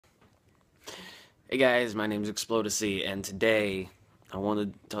Hey guys, my name is Explodacy, and today I want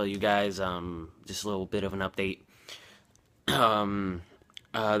to tell you guys just a little bit of an update. Um,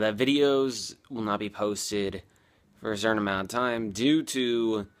 that videos will not be posted for a certain amount of time due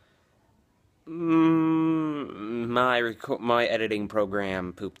to my editing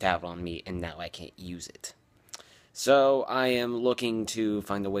program pooped out on me, and now I can't use it. So I am looking to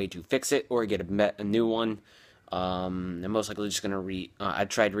find a way to fix it or get a new one. I'm most likely just gonna I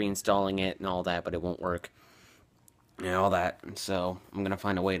tried reinstalling it and all that, but it won't work. And all that. So I'm gonna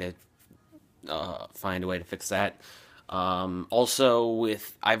find a way to fix that. Also,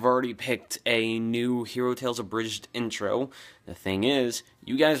 I've already picked a new Hero Tales Abridged intro. The thing is,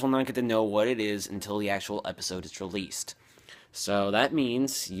 you guys will not get to know what it is until the actual episode is released. So that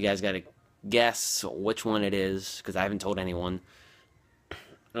means you guys gotta guess which one it is, because I haven't told anyone.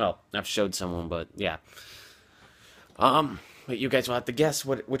 Oh, I've showed someone, but yeah. But you guys will have to guess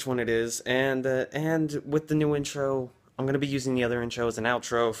which one it is, and with the new intro, I'm gonna be using the other intro as an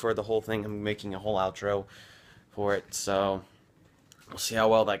outro for the whole thing. I'm making a whole outro for it, so we'll see how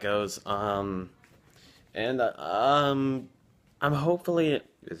well that goes. And I'm hopefully,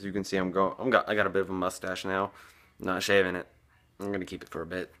 as you can see, I got a bit of a mustache now. I'm not shaving it. I'm gonna keep it for a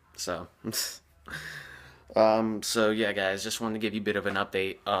bit. So. So yeah, guys, just wanted to give you a bit of an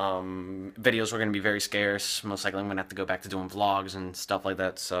update. Videos are going to be very scarce. Most likely I'm going to have to go back to doing vlogs and stuff like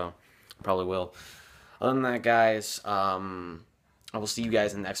that, so probably will. Other than that, guys, I will see you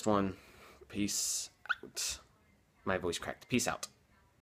guys in the next one. Peace out. My voice cracked. Peace out.